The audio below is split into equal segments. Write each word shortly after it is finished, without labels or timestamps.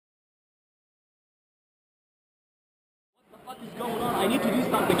What is going on? I need to do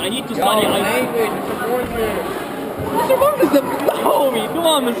something. I need to study. Language, Mr. Bourne here. Mr. Bourne is the homie. Come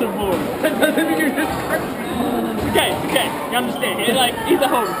on, Mr. Bourne. That doesn't mean you're just Okay, okay. You understand? He's like, he's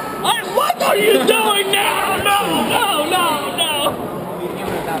a homie. What are you doing now? No.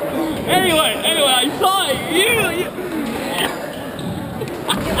 Anyway, I saw it. You.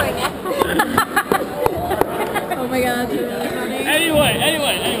 Oh my god, that's really funny.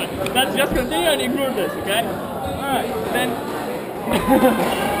 Anyway. Let's just continue and ignore this, okay? Alright, then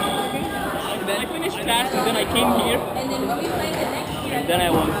I finished class and then I came here. And then we'll be playing the next year. And then I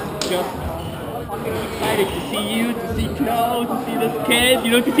was just fucking excited to see you, to see Kno, to see this kid,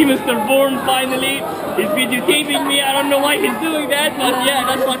 you know, to see Mr. Bourne finally. He's videotaping me. I don't know why he's doing that, but yeah,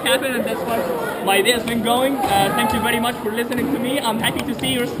 that's what happened and that's what my day has been going. Thank you very much for listening to me. I'm happy to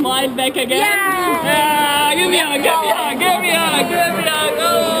see your smile back again. Yeah! Give me a hug.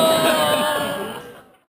 Oh!